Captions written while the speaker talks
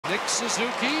Nick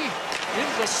Suzuki in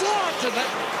the slot, and that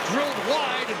drilled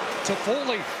wide. And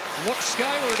Toffoli looks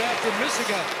skyward after missing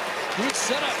a good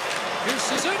setup. Here's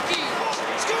Suzuki,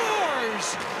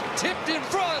 scores! Tipped in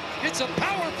front, it's a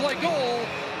power play goal,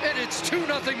 and it's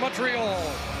 2-0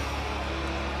 Montreal.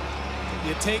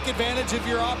 You take advantage of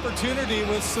your opportunity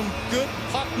with some good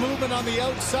puck movement on the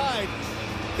outside.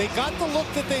 They got the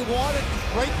look that they wanted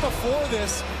right before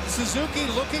this. Suzuki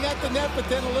looking at the net, but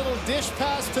then a little dish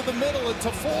pass to the middle, and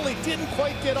Toffoli didn't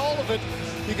quite get all of it.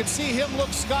 You can see him look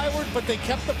skyward, but they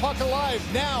kept the puck alive.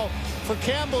 Now, for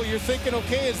Campbell, you're thinking,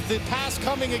 okay, is the pass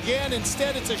coming again?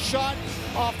 Instead, it's a shot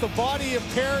off the body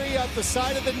of Perry at the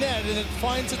side of the net, and it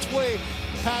finds its way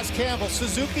past Campbell.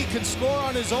 Suzuki can score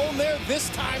on his own there. This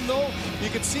time, though, you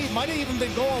can see might have even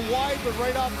been going wide, but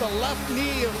right off the left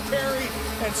knee of Perry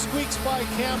and squeaks by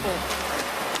Campbell.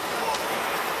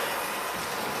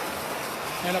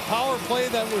 And a power play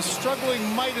that was struggling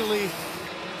mightily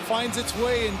finds its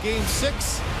way in Game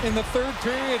 6 in the third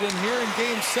period, and here in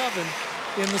Game 7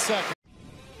 in the second.